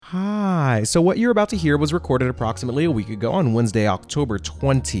Hi, so what you're about to hear was recorded approximately a week ago on Wednesday, October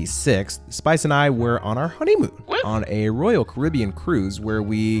 26th. Spice and I were on our honeymoon on a Royal Caribbean cruise where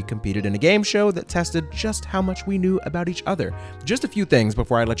we competed in a game show that tested just how much we knew about each other. Just a few things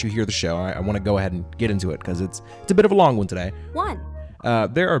before I let you hear the show. I want to go ahead and get into it because it's a bit of a long one today.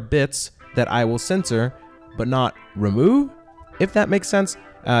 1. There are bits that I will censor but not remove, if that makes sense.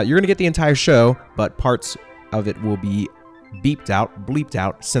 You're going to get the entire show, but parts of it will be beeped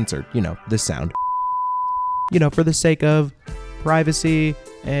out, censored. You know, this sound. You know, for the sake of privacy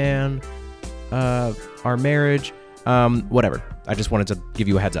and our marriage, whatever. I just wanted to give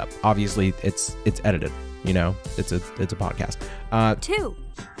you a heads up. Obviously, it's edited. You know, it's a podcast. 2.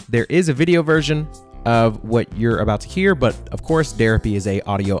 There is a video version of what you're about to hear, but of course, Therapy is a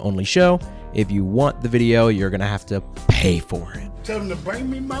audio-only show. If you want the video, you're gonna have to pay for it. Tell them to bring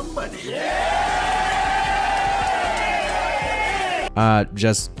me my money.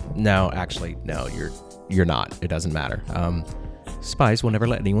 No, you're not. It doesn't matter. Spice will never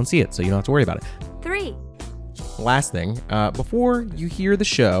let anyone see it, so you don't have to worry about it. 3. Last thing, before you hear the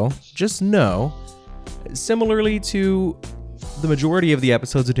show, just know, similarly to the majority of the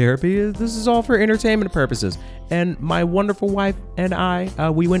episodes of Therapy, this is all for entertainment purposes. And my wonderful wife and I,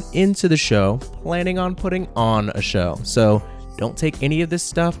 we went into the show planning on putting on a show. So don't take any of this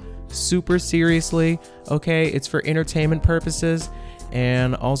stuff super seriously, okay? It's for entertainment purposes.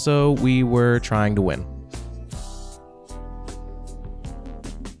 And also, we were trying to win.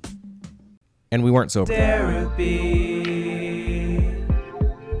 And we weren't sober. Therapy,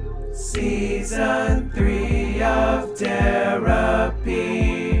 Season 3 of Therapy,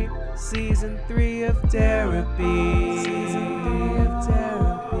 Season 3 of Therapy, Season 3 of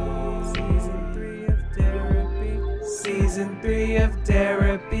Therapy, Season 3 of Therapy, Season 3 of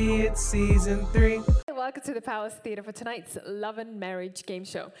Therapy, it's Season 3. Welcome to the Palace Theatre for tonight's Love and Marriage game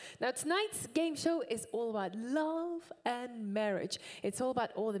show. Now, tonight's game show is all about love and marriage. It's all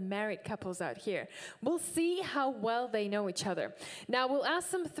about all the married couples out here. We'll see how well they know each other. Now, we'll ask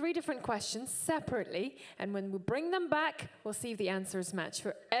them 3 different questions separately, and when we bring them back, we'll see if the answers match.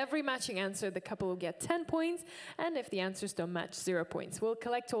 For every matching answer, the couple will get 10 points, and if the answers don't match, 0 points. We'll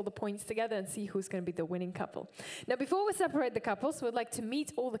collect all the points together and see who's going to be the winning couple. Now, before we separate the couples, we'd like to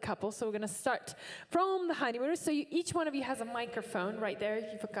meet all the couples, so we're going to start from the honeymooners. So each one of you has a microphone right there.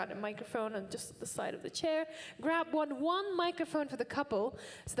 You've got a microphone on just the side of the chair. Grab one microphone for the couple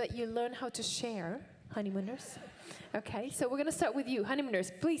so that you learn how to share, honeymooners. Okay, so we're going to start with you.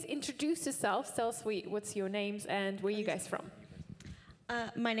 Honeymooners, please introduce yourselves. Tell us what's your names and where you guys from.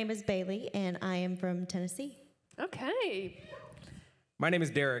 My name is Bailey, and I am from Tennessee. Okay. My name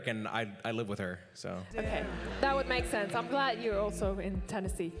is Derek, and I live with her, so. Okay, that would make sense. I'm glad you're also in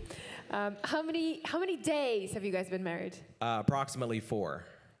Tennessee. How many days have you guys been married? Approximately 4.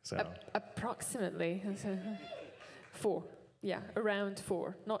 So. Approximately 4. Yeah, around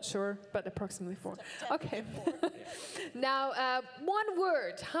 4. Not sure, but approximately 4. Okay. Now, one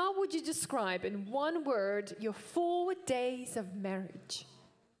word. How would you describe in one word your 4 days of marriage?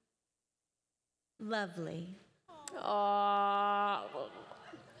 Lovely. Aww,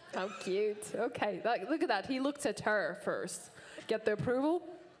 how cute. Okay, look at that. He looked at her first. Get the approval?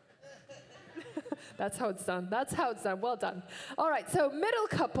 That's how it's done. That's how it's done. Well done. All right, so middle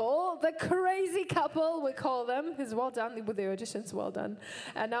couple, the crazy couple, we call them, is well done with the auditions. Well done.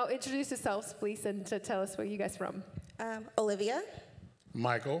 And now introduce yourselves, please, and tell us where you guys from. Olivia.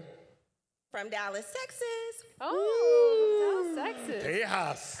 Michael. From Dallas, Texas. Oh, from Dallas, Texas.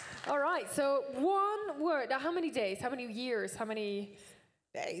 Tejas. All right, so one word. Now, how many days? How many years? How many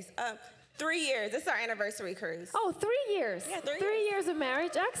Days. 3 years. It's our anniversary cruise. Oh, 3 years. Yeah, 3 3 years of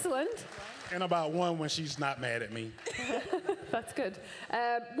marriage. Excellent. And about 1 when she's not mad at me. That's good.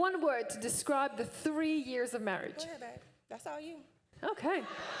 One word to describe the 3 years of marriage. Go ahead, babe. That's all you. Okay.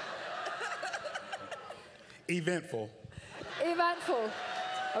 Eventful. Eventful.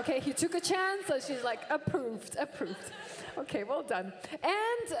 Okay, he took a chance, so she's like, approved. Okay, well done.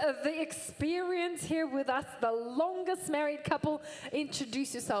 And the experience here with us, the longest married couple.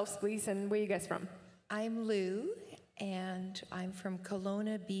 Introduce yourselves, please, and where are you guys from? I'm Lou, and I'm from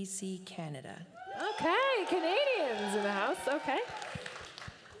Kelowna, BC, Canada. Okay, Canadians in the house. Okay.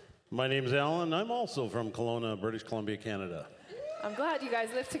 My name's Alan. I'm also from Kelowna, British Columbia, Canada. I'm glad you guys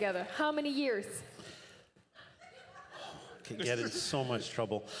live together. How many years? Could get in so much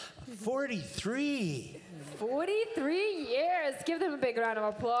trouble. 43. 43 years. Give them a big round of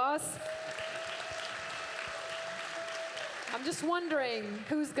applause. I'm just wondering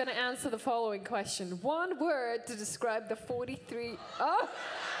who's going to answer the following question. One word to describe the 43. Oh,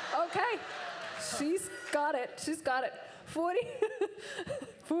 okay. She's got it. 40,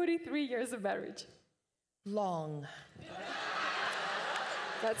 43 years of marriage. Long.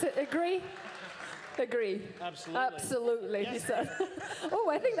 That's it. Agree? Agree. Absolutely. Absolutely, he said. Oh,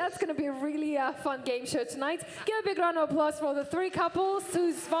 I think that's going to be a really fun game show tonight. Give a big round of applause for the three couples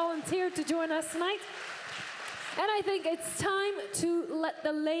who's volunteered to join us tonight. And I think it's time to let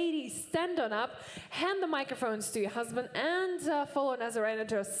the ladies stand on up, hand the microphones to your husband, and follow Nazarena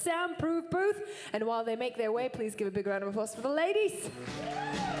to a soundproof booth. And while they make their way, please give a big round of applause for the ladies.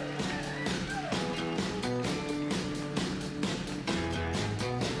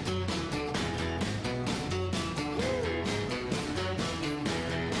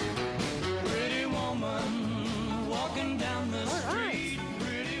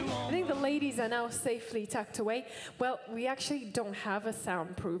 Ladies are now safely tucked away. Well, we actually don't have a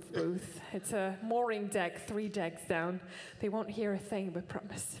soundproof booth. It's a mooring deck, 3 decks down. They won't hear a thing, we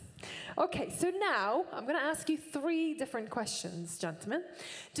promise. Okay, so now I'm going to ask you 3 different questions, gentlemen.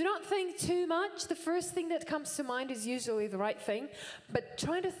 Do not think too much. The first thing that comes to mind is usually the right thing, but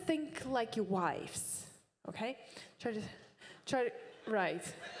try to think like your wives, okay? Try to, right.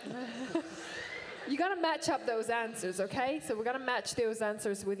 You gotta match up those answers, okay? So we're gonna match those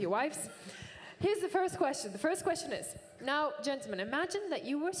answers with your wives. Here's the first question. The first question is, now, gentlemen, imagine that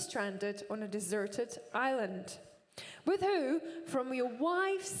you were stranded on a deserted island. With who, from your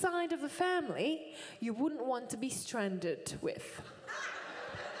wife's side of the family, you wouldn't want to be stranded with?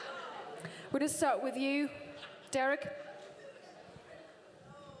 We're gonna start with you, Derek.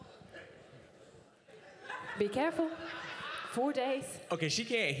 Be careful. 4 days. Okay, she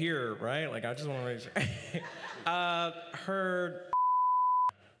can't hear, right? Like, I just want to make sure. Her.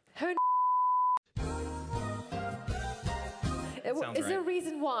 Is there a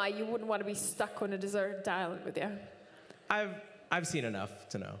reason why you wouldn't want to be stuck on a deserted island with you? I've seen enough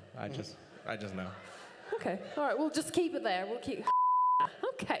to know. I just know. Okay. All right. We'll just keep it there. We'll keep.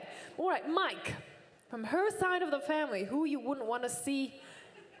 Okay. All right, Mike. From her side of the family, who you wouldn't want to see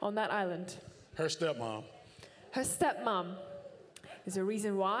on that island? Her stepmom. Her stepmom. Is there a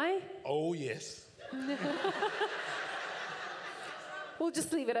reason why? Oh, yes. We'll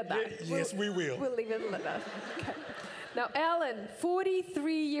just leave it at that. Yes, we will. We'll leave it at that. Okay. Now, Ellen,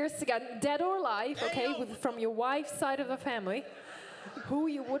 43 years together, dead or alive, okay, from your wife's side of the family, who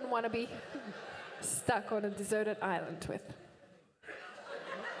you wouldn't want to be stuck on a deserted island with?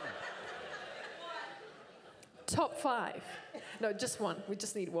 Top 5. No, just one. We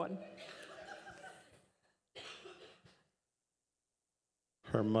just need one.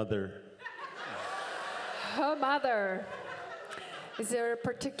 Her mother. Her mother. Is there a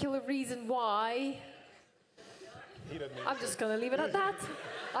particular reason why? I'm just going to leave it at that.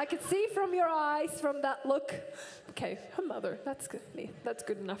 I could see from your eyes, from that look. Okay, her mother. That's good. That's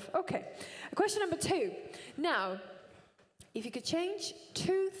good enough. Okay. Question number 2. Now, if you could change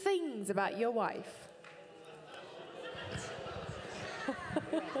 2 things about your wife.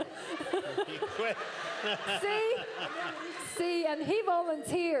 See, and he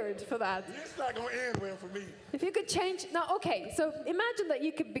volunteered for that. It's not going to end well for me. If you could change, now, okay, so imagine that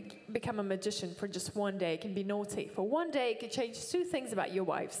you could become a magician for just one day. It can be naughty. For one day, it could change 2 things about your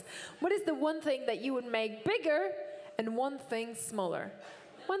wives. What is the one thing that you would make bigger and one thing smaller?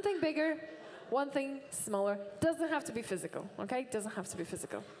 One thing bigger, one thing smaller. Doesn't have to be physical, okay? Doesn't have to be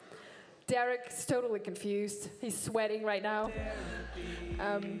physical. Derek's totally confused. He's sweating right now.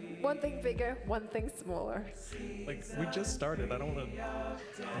 One thing bigger, one thing smaller. Like, we just started. I don't want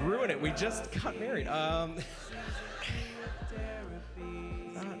to ruin it. We just got married.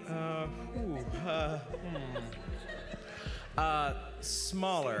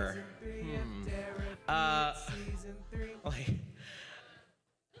 Smaller. Like,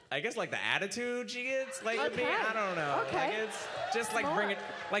 I guess like the attitude she gets, like with me, I don't know. Okay. Like it's just like bring it,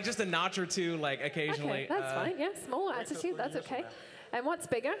 like just a notch or 2, like occasionally. Okay, that's fine. Yeah, small attitude. That's okay. And what's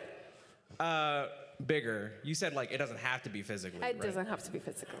bigger? Bigger. You said like it doesn't have to be physically. It right? doesn't have to be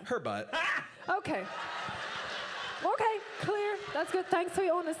physical. Her butt. Okay. Okay, clear. That's good. Thanks for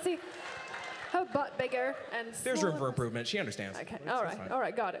your honesty. Her butt bigger and There's room for smaller. improvement. She understands. Okay. It's All right. fine. All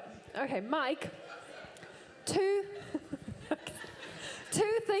right. Got it. Okay, Mike. 2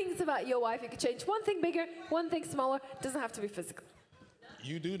 things about your wife you could change. One thing bigger, one thing smaller. Doesn't have to be physical.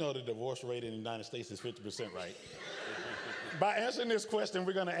 You do know the divorce rate in the United States is 50%, right? By answering this question,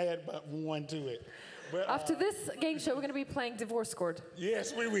 we're going to add but 1 to it. But, After this game show, we're going to be playing Divorce Court.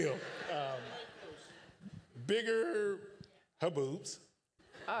 yes, we will. Bigger, her boobs.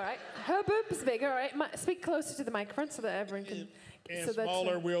 All right. Her boobs bigger. All right. Speak closer to the microphone so that everyone can. And so that's,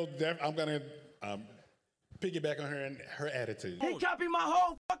 smaller, I'm going to piggyback on her and her attitude. They copy my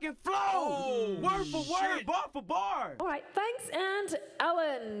whole fucking flow. Word for word, bar for bar. All right, thanks. And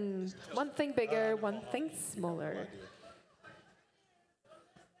Alan, one thing bigger, one thing smaller.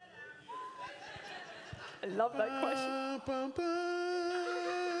 I love that question.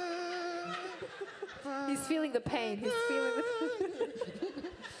 He's feeling the pain. He's feeling the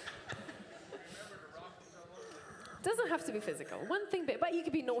Doesn't have to be physical. One thing big, but you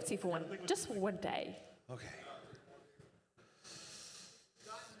could be naughty for one, just for one day. Okay.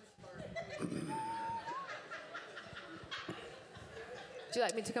 Would you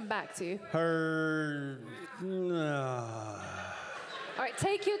like me to come back to you? Her. All right,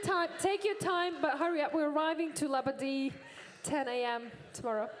 take your time, but hurry up. We're arriving to Labadee 10 a.m.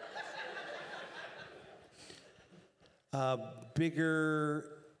 tomorrow. Bigger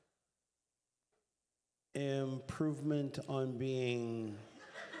improvement on being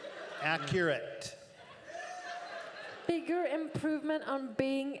accurate. Bigger improvement on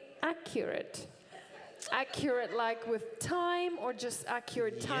being accurate. Accurate like with time or just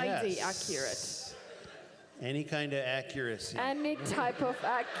accurate, tidy, accurate? Any kind of accuracy. Any type of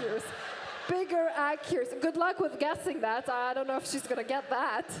accuracy. Bigger accuracy. Good luck with guessing that. I don't know if she's going to get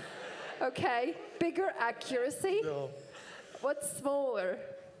that. Okay. Bigger accuracy? No. What's smaller?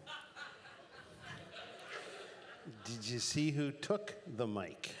 Did you see who took the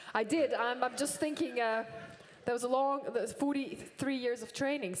mic? I did. I'm just thinking there was 43 years of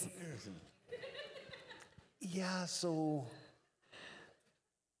trainings. Yeah, so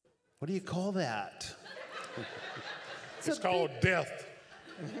what do you call that? It's called death.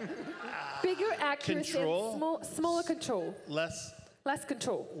 Bigger accuracy Control? and smaller control. Less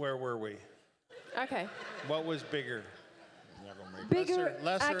control. Where were we? Okay. What was bigger? Bigger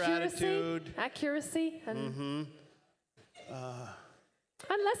lesser attitude. Accuracy and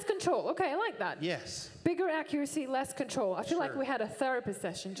and less control. Okay, I like that. Yes. Bigger accuracy, less control. I feel like Sure. we had a therapy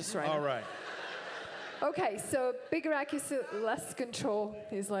session just right All now. right. Okay, so bigger accuracy, less control.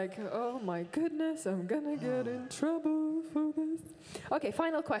 He's like, oh my goodness, I'm gonna get in trouble for this. Okay,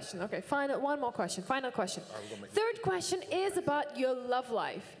 final question. Okay, one more question. Final question. Third question is about your love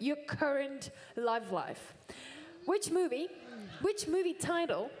life, your current love life. Which movie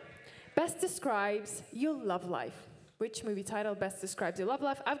title best describes your love life? Which movie title best describes your love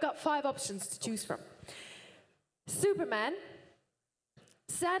life? I've got 5 options to choose from. Superman,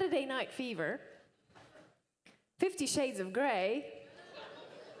 Saturday Night Fever, 50 Shades of Grey,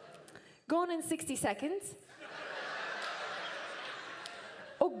 Gone in 60 Seconds,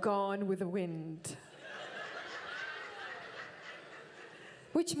 or Gone with the Wind?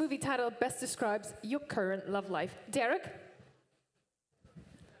 Which movie title best describes your current love life? Derek?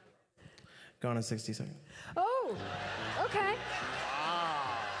 Gone in 60 seconds. Oh, okay.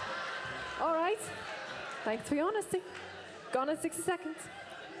 All right. Thanks for your honesty. Gone in 60 seconds.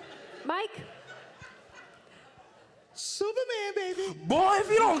 Mike? Superman, baby. Boy, if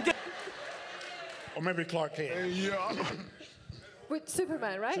you don't get... Or maybe Clark Kent. Yeah. With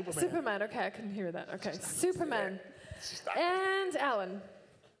Superman, right? Superman. Okay, I couldn't hear that. Okay, Superman. And Alan?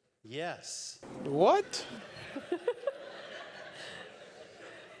 Yes. What?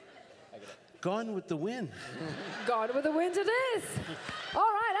 Gone with the Wind. Gone with the Wind it is. All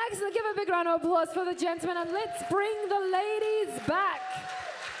right, excellent. Give a big round of applause for the gentlemen, and let's bring the ladies back.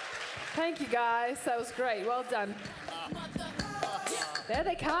 Thank you, guys. That was great. Well done. There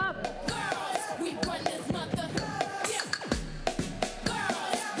they come. We run this mother. Yeah.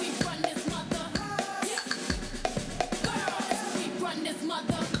 Girls, we run this mother. Yeah. Girls, we run this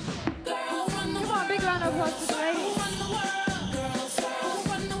mother. Girls, run the world. Come on, big round of applause for the ladies. Who run the world? Girls, who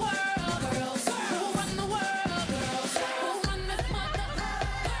run the world? Girls, who run the world? Girls, who run this mother?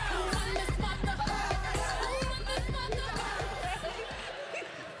 Who run this mother? Who run this mother?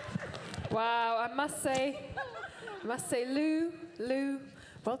 Wow, I must say, Lou,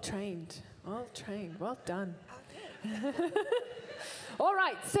 well trained, well done. All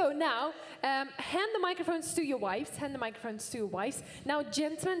right, so now, hand the microphones to your wives, Now,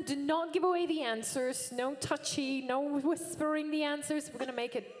 gentlemen, do not give away the answers, no touchy, no whispering the answers. We're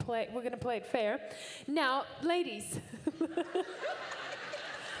gonna play it fair. Now, ladies,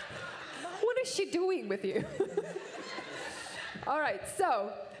 what is she doing with you? All right,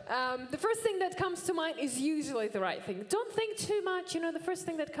 so, the first thing that comes to mind is usually the right thing. Don't think too much. The first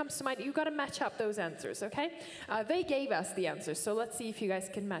thing that comes to mind, you've got to match up those answers, okay? They gave us the answers, so let's see if you guys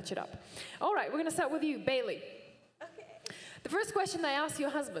can match it up. All right, we're going to start with you, Bailey. Okay. The first question I asked your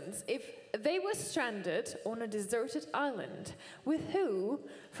husbands, if they were stranded on a deserted island, with who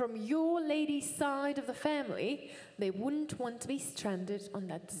from your lady's side of the family they wouldn't want to be stranded on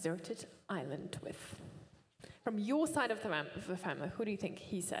that deserted island with? From your side of the family, who do you think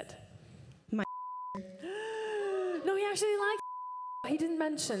he said? My No, he actually liked. He didn't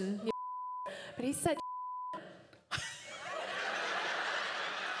mention, but he said.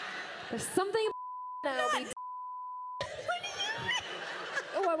 There's something now.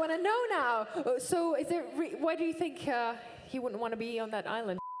 Oh, I want to know now. So, is there? Why do you think he wouldn't want to be on that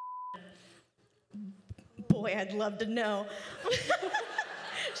island? Boy, I'd love to know.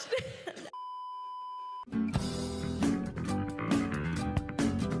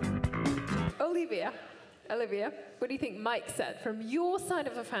 Olivia, what do you think Mike said? From your side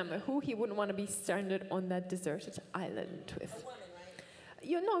of the family, who he wouldn't want to be stranded on that deserted island with?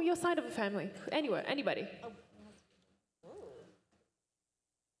 Your side of the family. Anywhere, anybody.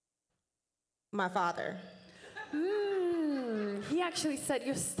 My father. He actually said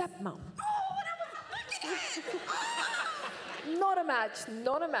your stepmom. Not a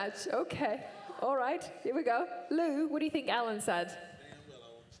match. Okay. All right, here we go. Lou, what do you think Alan said?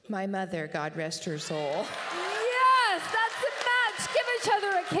 My mother, God rest her soul. Yes, that's a match. Give each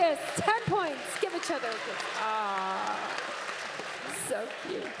other a kiss. 10 points. Give each other a kiss. Ah, so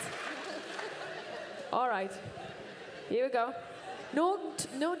cute. All right, here we go.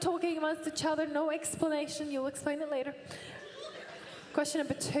 No talking amongst each other. No explanation. You'll explain it later. Question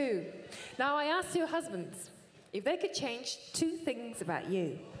number 2. Now I asked your husbands if they could change 2 things about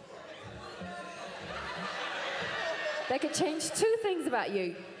you. They could change 2 things about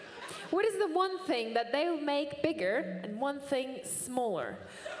you. What is the one thing that they'll make bigger and one thing smaller?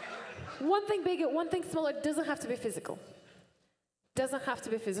 One thing bigger, one thing smaller doesn't have to be physical. Doesn't have to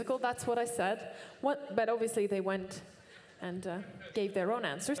be physical, that's what I said. But obviously they went and gave their own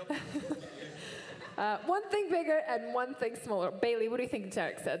answers. One thing bigger and one thing smaller. Bailey, what do you think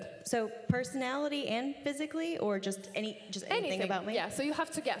Derek said? So personality and physically, or just anything about me? Yeah, so you have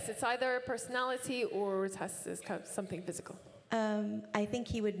to guess. It's either personality or it has kind of something physical. I think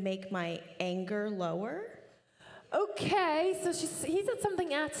he would make my anger lower. Okay, so he said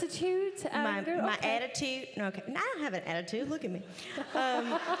something attitude, anger. My okay. attitude. Okay, no, I don't have an attitude. Look at me.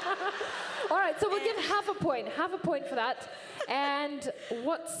 All right, so we'll give half a point for that. And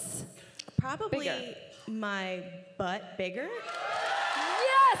what's probably bigger? My butt bigger?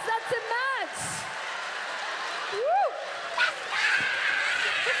 Yes, that's a match. Woo!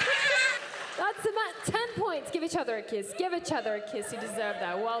 That's a match. 10 points. Give each other a kiss. Give each other a kiss. You deserve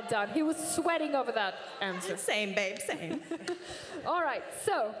that. Well done. He was sweating over that answer. Same, babe, same. All right,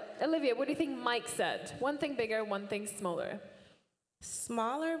 so Olivia, what do you think Mike said? One thing bigger, one thing smaller.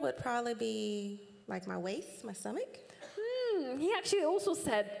 Smaller would probably be like my waist, my stomach. He actually also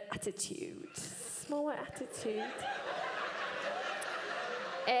said attitude. Smaller attitude.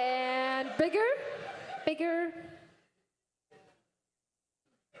 And bigger? Bigger?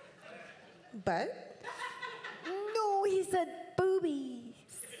 But No, he said boobies.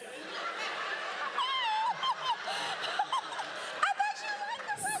 I thought you liked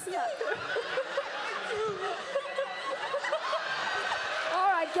the All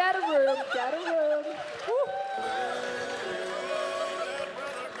right, get a room. Woo.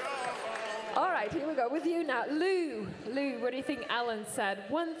 All right, here we go with you now. Lou, what do you think Alan said?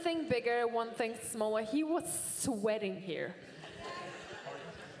 One thing bigger, one thing smaller. He was sweating here.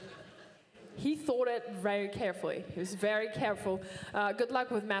 He thought it very carefully. He was very careful. Good luck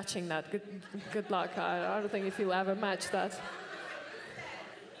with matching that. Good luck. I don't think if you'll ever match that.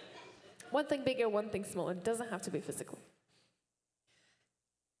 One thing bigger, one thing smaller. It doesn't have to be physical.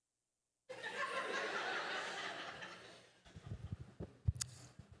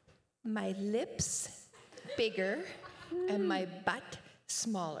 My lips bigger and my butt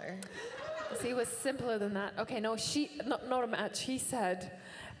smaller. See, it was simpler than that. Okay, no, not a match. He said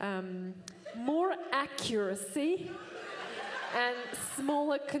more accuracy and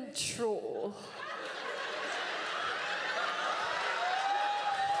smaller control.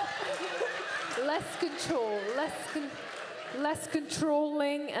 Less control, less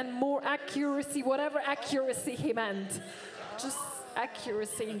controlling and more accuracy, whatever accuracy he meant. Just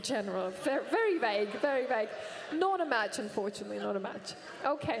accuracy in general. Very vague, very vague. Not a match, unfortunately, not a match.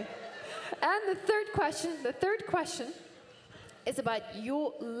 Okay. And the third question is about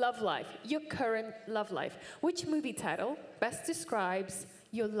your love life, your current love life. Which movie title best describes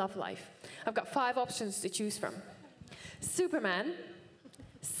your love life? I've got 5 options to choose from. Superman,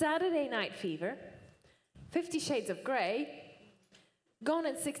 Saturday Night Fever, 50 Shades of Grey, Gone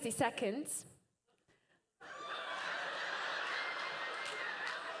in 60 Seconds,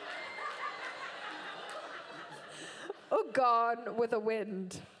 or Gone with the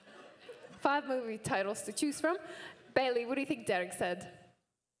Wind. 5 movie titles to choose from. Bailey, what do you think Derek said?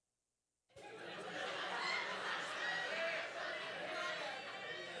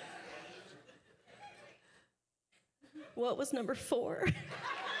 What was number 4?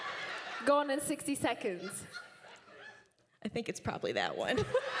 Gone in 60 seconds. I think it's probably that one. That's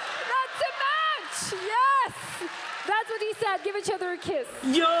a match! Yes! That's what he said. Give each other a kiss.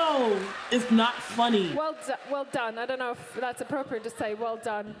 Yo, it's not funny. Well done. I don't know if that's appropriate to say well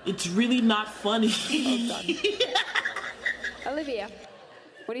done. It's really not funny. Well done. Olivia,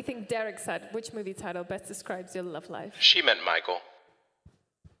 what do you think Derek said? Which movie title best describes your love life? She meant Michael.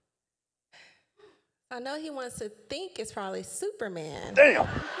 I know he wants to think it's probably Superman. Damn.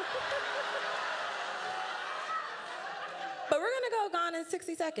 But we're gonna go Gone in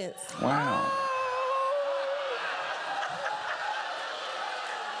 60 Seconds. Wow.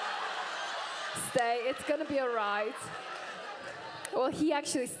 Stay, it's gonna be all right. Well, he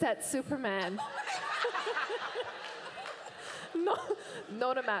actually said Superman. No,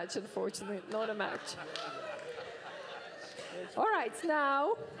 not a match, unfortunately, not a match. All right,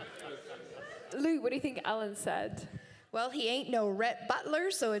 now, Lou, what do you think Alan said? Well, he ain't no Rhett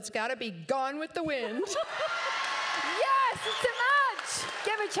Butler, so it's got to be Gone with the Wind. Yes, it's a match!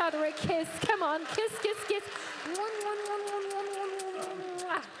 Give each other a kiss. Come on, kiss, kiss, kiss.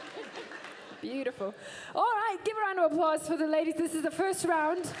 Beautiful. All right, give a round of applause for the ladies. This is the first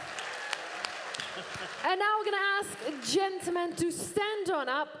round. And now we're going to ask gentlemen to stand on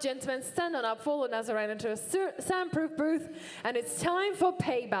up. Gentlemen, stand on up. Follow Nazarene into a soundproof booth. And it's time for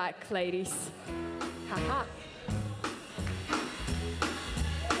payback, ladies. Ha-ha.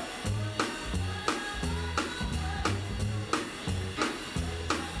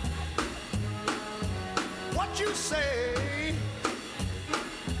 What you say?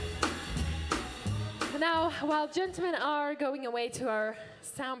 Now, while gentlemen are going away to our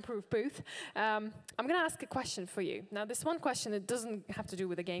soundproof booth, I'm going to ask a question for you. Now, this one question, it doesn't have to do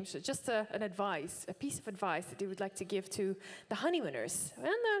with the game show, just an advice, a piece of advice that you would like to give to the honeymooners. And,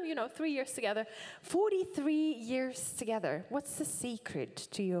 3 years together, 43 years together. What's the secret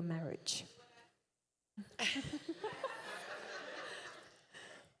to your marriage?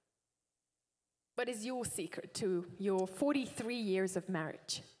 What is your secret to your 43 years of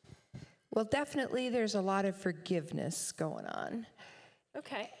marriage? Well, definitely there's a lot of forgiveness going on.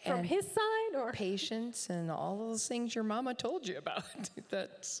 Okay, from And his side or? patience and all those things your mama told you about.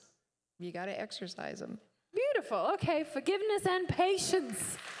 That's, you got to exercise them. Beautiful. Okay, forgiveness and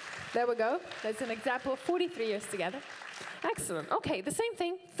patience. There we go. That's an example of 43 years together. Excellent. Okay, the same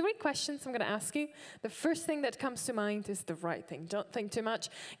thing. 3 questions I'm going to ask you. The first thing that comes to mind is the right thing. Don't think too much,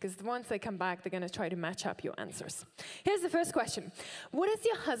 because once they come back, they're going to try to match up your answers. Here's the first question. What is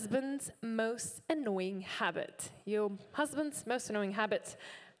your husband's most annoying habit? Your husband's most annoying habit.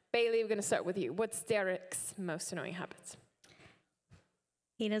 Bailey, we're going to start with you. What's Derek's most annoying habit?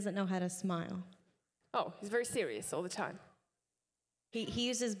 He doesn't know how to smile. Oh, he's very serious all the time. He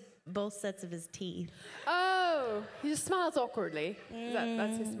uses both sets of his teeth. Oh, he just smiles awkwardly.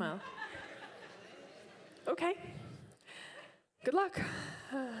 That's his smile. Okay. Good luck.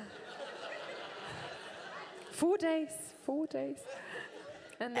 4 days. 4 days.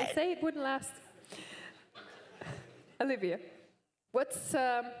 And they say it wouldn't last. Olivia, what's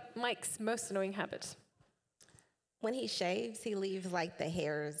Mike's most annoying habit? When he shaves, he leaves like the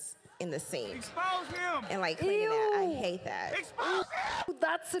hairs in the sink. Expose him! And like cleaning that. I Ew. hate that. Expose him!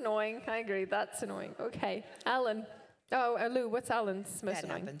 That's annoying. I agree. That's annoying. Okay. Alan. Oh, Lou, what's Alan's most That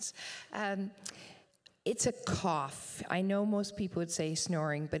annoying? happens. It's a cough. I know most people would say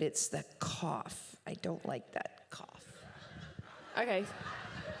snoring, but it's the cough. I don't like that cough. Okay.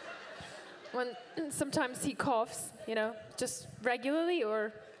 When sometimes he coughs, just regularly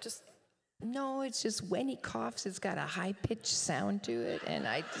or just. No, it's just when he coughs, it's got a high-pitched sound to it, and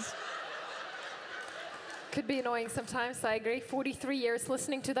I just... Could be annoying sometimes, I agree. 43 years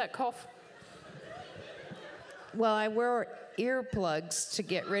listening to that cough. Well, I wear earplugs to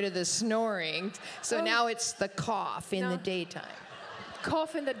get rid of the snoring, so Oh. now it's the cough in No. the daytime.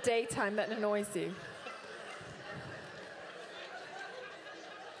 Cough in the daytime that annoys you.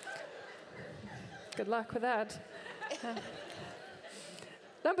 Good luck with that.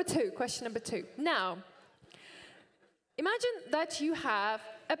 Question number 2. Now, imagine that you have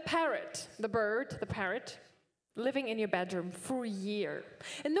a parrot, the bird, the parrot, living in your bedroom for a year.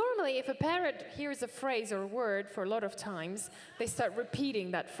 And normally, if a parrot hears a phrase or a word for a lot of times, they start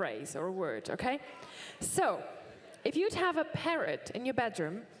repeating that phrase or word, okay? So, if you'd have a parrot in your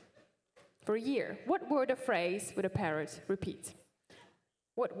bedroom for a year, what word or phrase would a parrot repeat?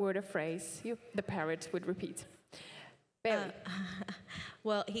 What word or phrase the parrot would repeat? Bailey.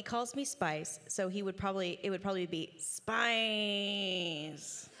 Well, he calls me Spice, so it would probably be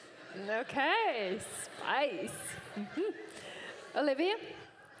Spice. Okay, Spice. Olivia?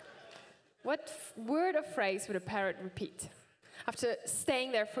 What word or phrase would a parrot repeat after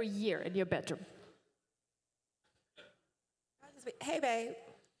staying there for a year in your bedroom? Hey, babe.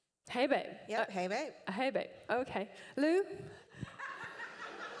 Hey, babe. Yep, hey, babe. Hey, babe. Okay. Lou?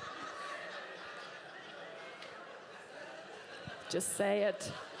 Just say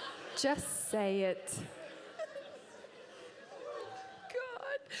it. Just say it.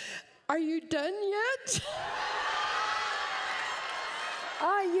 God, are you done yet?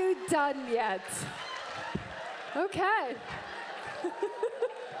 Are you done yet? Okay.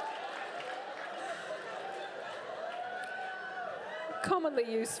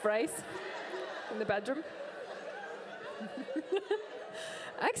 Commonly used phrase in the bedroom.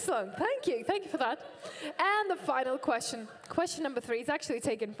 Excellent. Thank you. Thank you for that. And the final question. Question number 3 is actually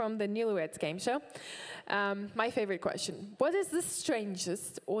taken from the Newlyweds Game Show. My favorite question. What is the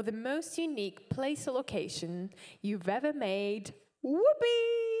strangest or the most unique place or location you've ever made whoopee?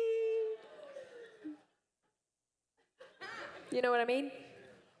 You know what I mean?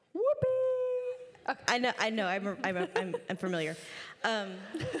 Whoopee. Okay. I know. I'm familiar.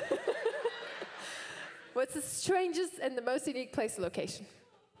 What's the strangest and the most unique place or location?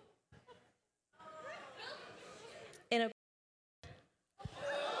 In a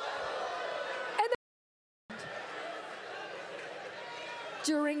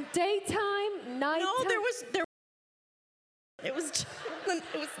during daytime, nighttime. No, it was.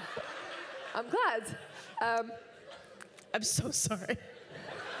 I'm glad. I'm so sorry.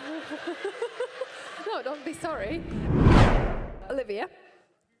 No, don't be sorry. Olivia,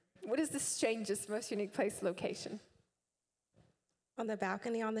 what is the strangest, most unique place location? On the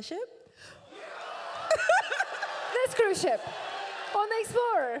balcony on the ship? This cruise ship. On the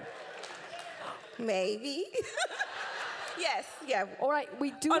Explorer. Maybe. Yes, yeah. All right,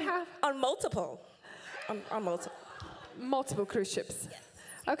 we do have... On multiple. On multiple. Multiple cruise ships. Yes.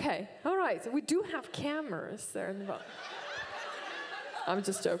 Okay, all right. So we do have cameras there in the bottom. I'm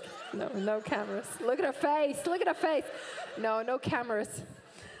just joking. No cameras. Look at her face. Look at her face. No cameras.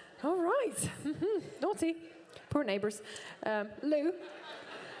 All right. Naughty. Poor neighbors. Lou.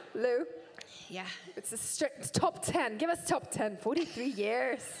 Yeah. It's top 10. Give us top 10. 43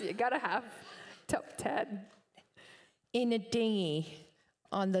 years. You gotta have top 10. In a dinghy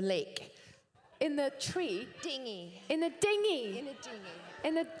on the lake. In the tree. Dinghy. In a dinghy. In a dinghy.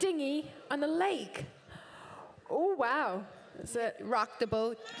 In a dinghy on the lake. Oh, wow. Rock the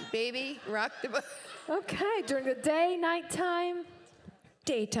boat, baby. Rock the boat. Okay, during the day, nighttime?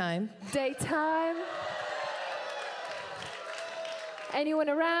 Daytime. Daytime. Anyone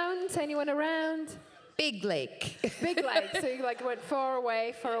around? Big lake. Big lake. So you went far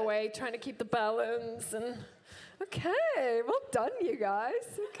away, trying to keep the balance. And okay, well done, you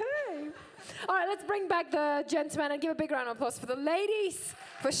guys. Okay. All right, let's bring back the gentlemen and give a big round of applause for the ladies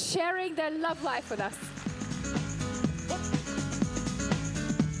for sharing their love life with us.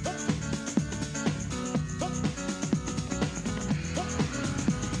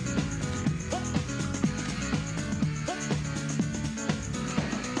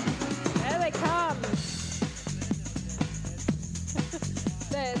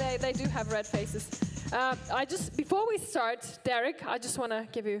 They do have red faces. Before we start, Derek, I just want to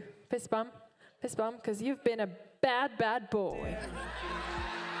give you fist bump, because you've been a bad boy.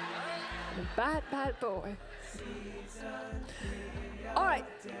 A bad boy. All right.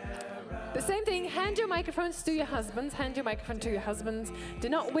 The same thing, hand your microphones to your husbands. Do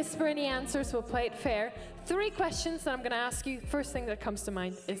not whisper any answers, we'll play it fair. 3 questions that I'm going to ask you. First thing that comes to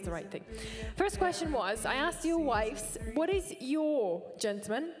mind is the right thing. First question was, I asked your wives, what is your,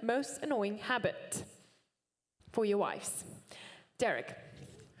 gentlemen, most annoying habit for your wives? Derek.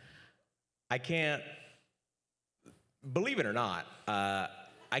 I can't, believe it or not,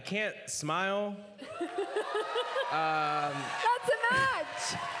 I can't smile. That's a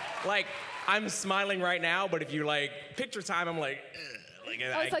match! Like, I'm smiling right now, but if you picture time, I'm like, oh,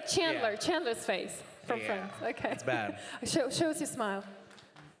 it's like Chandler, Chandler's face from Friends. Okay. It's bad. Show us your smile.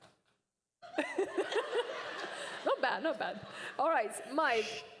 Not bad. All right,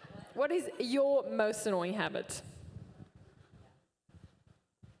 Mike, what is your most annoying habit?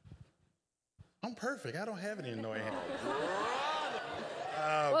 I'm perfect. I don't have any annoying habits.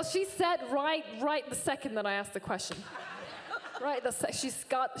 Well, she said right the second that I asked the question. Right, she's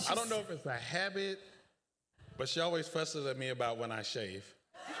I don't know if it's a habit, but she always fusses at me about when I shave.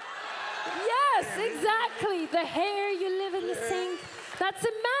 Yes, exactly. The hair, you live in the sink. That's a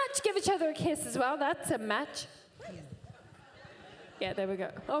match. Give each other a kiss as well. That's a match. Yeah, there we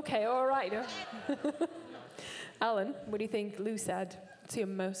go. Okay, all right. Alan, what do you think Lou said? What's your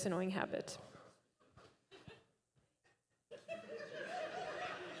most annoying habit?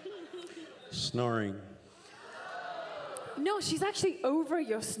 Snoring. No, she's actually over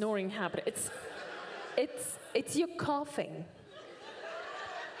your snoring habit. It's your coughing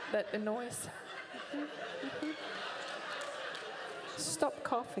that annoys. Stop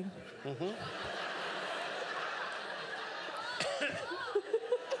coughing.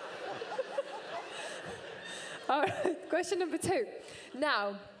 All right, question number 2.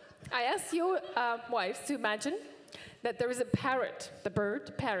 Now, I asked your wives to imagine that there is a parrot, the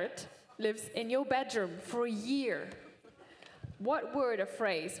bird, parrot, lives in your bedroom for a year. What word or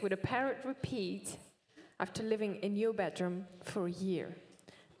phrase would a parrot repeat after living in your bedroom for a year?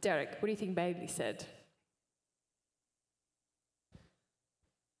 Derek, what do you think Bailey said?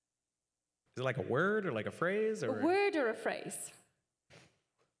 Is it like a word or like a phrase? Or? A word or a phrase?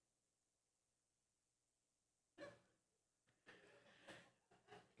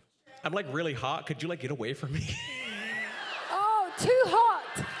 I'm like really hot. Could you like get away from me? Oh, too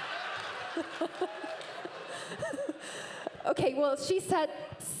hot! Okay, well, she said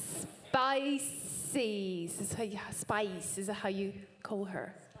spices. Spice is how you call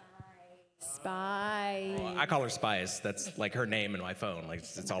her. Spice. Well, I call her Spice. That's like her name in my phone. Like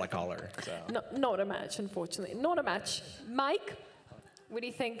that's all I call her. So. No, not a match, unfortunately. Not a match. Mike, what do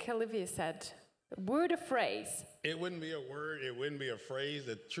you think Olivia said? Word or phrase? It wouldn't be a word. It wouldn't be a phrase.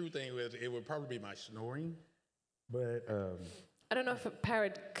 The true thing was, it would probably be my snoring. But I don't know if a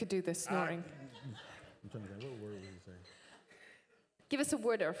parrot could do the snoring. I'm trying to think. What word would you say? Give us a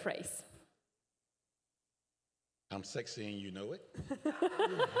word or a phrase. I'm sexy and you know it.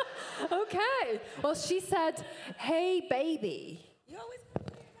 Okay. Well, she said, "Hey, baby." You always.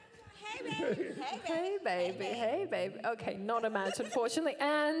 Hey, baby. Hey, baby. Hey, baby. Okay, not a match, unfortunately.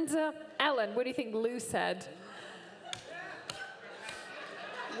 And Ellen, what do you think Lou said?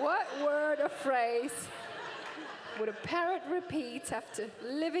 What word or phrase would a parrot repeat after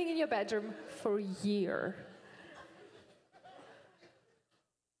living in your bedroom for a year?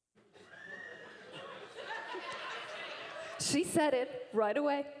 She said it right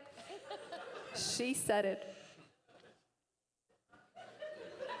away. She said it.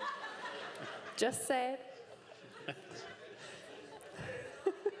 Just say it.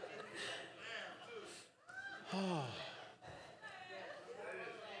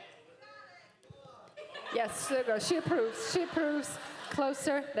 Yes, there we go. She approves. She approves.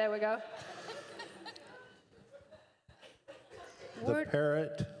 Closer. There we go. The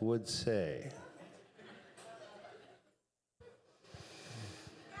parrot would say.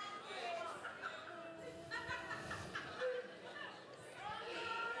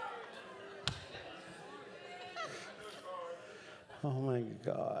 Oh my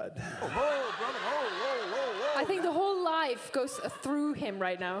God. Whoa, brother, whoa. I think the whole life goes through him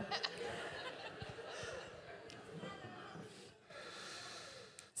right now.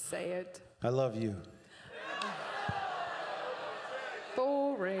 Say it. I love you.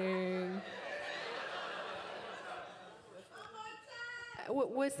 Boring.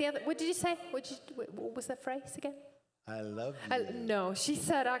 What was the other? What did you say? What was the phrase again? I love you. No, she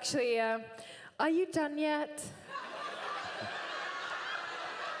said actually, are you done yet?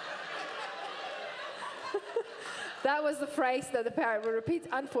 That was the phrase that the parrot would repeat.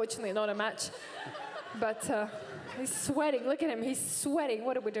 Unfortunately, not a match. But he's sweating. Look at him. He's sweating.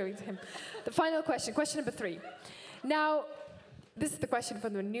 What are we doing to him? The final question, question number 3. Now, this is the question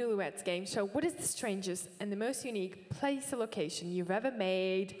from the Newlyweds Game Show. What is the strangest and the most unique place or location you've ever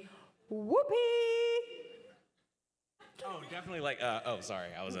made? Whoopee! Oh, definitely like, sorry.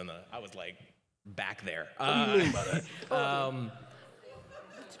 I was like back there. What do you mean by that?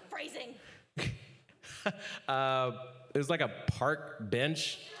 It's phrasing. It was like a park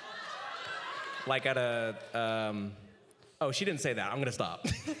bench, like at a. Oh, she didn't say that. I'm gonna stop.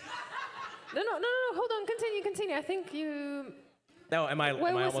 No. Hold on. Continue. I think you. No, am I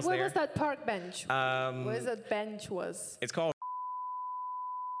almost there? Where was that park bench? Where that bench was? It's called.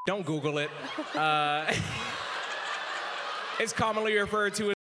 Don't Google it. It's commonly referred to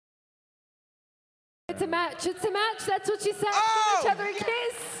as. It's a match. It's a match. That's what she said. Give each other a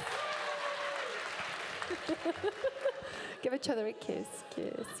kiss. Give each other a kiss.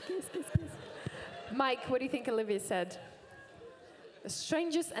 Kiss. Mike, what do you think Olivia said? The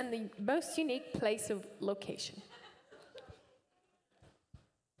strangest and the most unique place of location.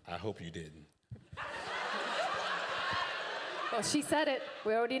 I hope you didn't. Well, she said it.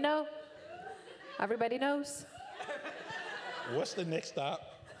 We already know. Everybody knows. What's the next stop?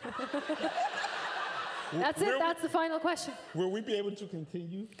 That's it. That's the final question. Will we be able to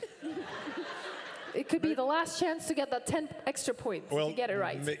continue? It could be the last chance to get that 10 extra points if you get it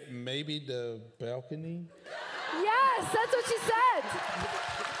right. Maybe the balcony? Yes, that's what she said.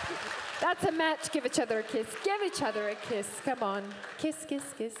 That's a match. Give each other a kiss. Give each other a kiss. Come on. Kiss, kiss,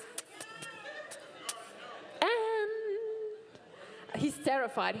 kiss. And he's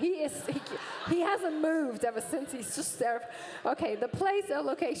terrified. He hasn't moved ever since. He's just terrified. Okay, the place or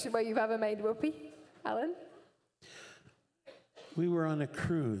location where you've ever made whoopee, Alan? We were on a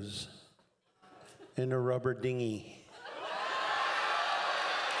cruise in a rubber dinghy.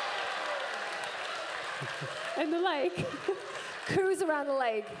 In the lake. Cruise around the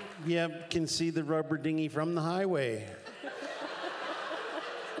lake. Yeah, can see the rubber dinghy from the highway.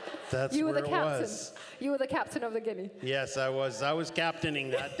 That's You were where the it captain. was. You were the captain of the Guinea. Yes, I was. I was captaining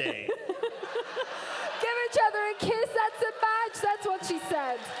that day. Give each other a kiss. That's a match. That's what she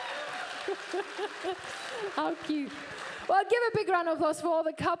said. How cute. Well, give a big round of applause for all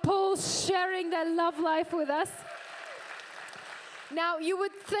the couples sharing their love life with us. Now, you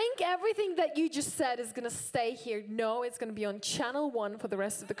would think everything that you just said is going to stay here. No, it's going to be on Channel 1 for the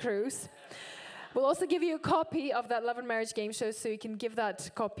rest of the cruise. We'll also give you a copy of that Love and Marriage game show, so you can give that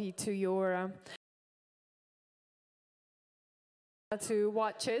copy to your... to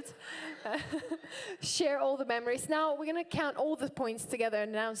watch it. Share all the memories. Now, we're going to count all the points together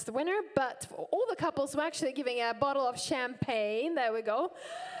and announce the winner, but for all the couples, we're actually giving a bottle of champagne, there we go,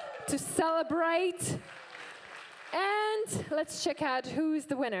 to celebrate. And let's check out who's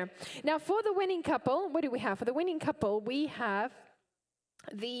the winner. Now, for the winning couple, what do we have? For the winning couple, we have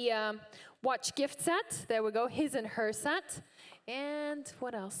the watch gift set. There we go, his and her set. And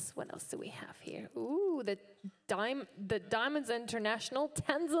what else? What else do we have here? Ooh, the Diamonds International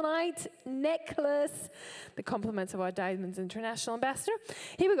Tanzanite necklace. The compliments of our Diamonds International ambassador.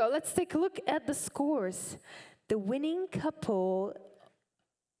 Here we go. Let's take a look at the scores. The winning couple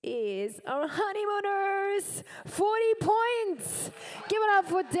is our honeymooners. 40 points. Give it up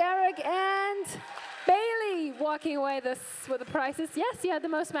for Derek and Bailey walking away with the prizes. Yes, you had the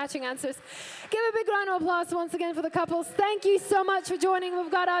most matching answers. Give a big round of applause once again for the couples. Thank you so much for joining. We've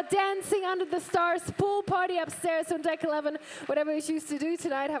got our Dancing Under the Stars pool party upstairs on deck 11. Whatever you choose to do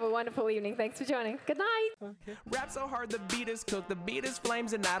tonight, have a wonderful evening. Thanks for joining. Good night. Rap so hard the beat is cooked, the beat is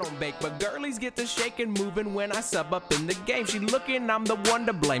flames and I don't bake, but girlies get the shaking moving when I sub up in the game. She looking, I'm the one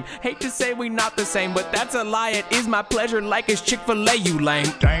to blame. Hate to say we not the same, but that's a lie. It is my pleasure, like it's Chick-fil-A, you lame.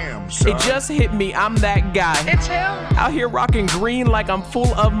 Damn, son. It just hit me, I'm that guy. It's him. Out here rocking green like I'm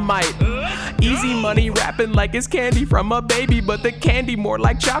full of might. Easy money rapping like it's candy from a baby, but the candy more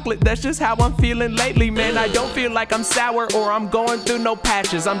like chocolate. That's just how I'm feeling lately, man. I don't feel like I'm sour or I'm going through no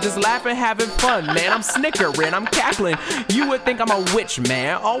patches. I'm just laughing, having fun, man. I'm snickering, I'm cackling. You would think I'm a witch,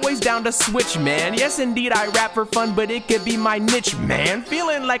 man. Always down to switch, man. Yes, indeed, I rap for fun, but it could be my niche, man.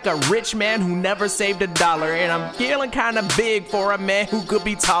 Feeling like a rich man who never saved $1, and I'm feeling kind of big for a man who could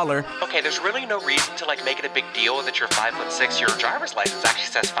be taller. Okay, there's really no reason to make it a big deal that you're 5'6". Your driver's license actually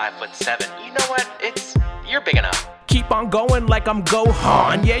says 5'7". You know what? You're big enough. Keep on going like I'm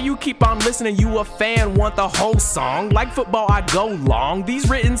Gohan. Yeah, you keep on listening, you a fan, want the whole song. Like football, I go long. These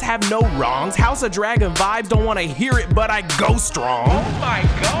writtens have no wrongs. House of Dragon vibes, don't wanna hear it, but I go strong. Oh my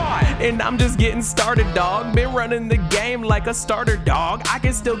god! And I'm just getting started, dog. Been running the game like a starter dog. I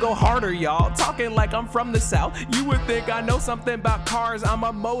can still go harder, y'all. Talking like I'm from the South. You would think I know something about cars. I'm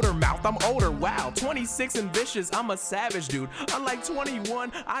a motor mouth, I'm older, wow. 26 and vicious, I'm a savage dude. Unlike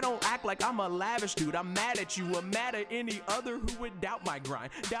 21, I don't act like I'm a lavish dude. I'm mad at you, I'm mad at any other who would doubt my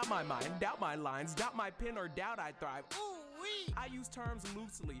grind, doubt my mind, doubt my lines, doubt my pen, or doubt I thrive. Ooh-wee! I use terms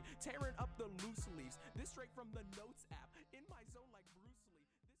loosely, tearing up the loose leaves. This straight from the notes app. In my zone.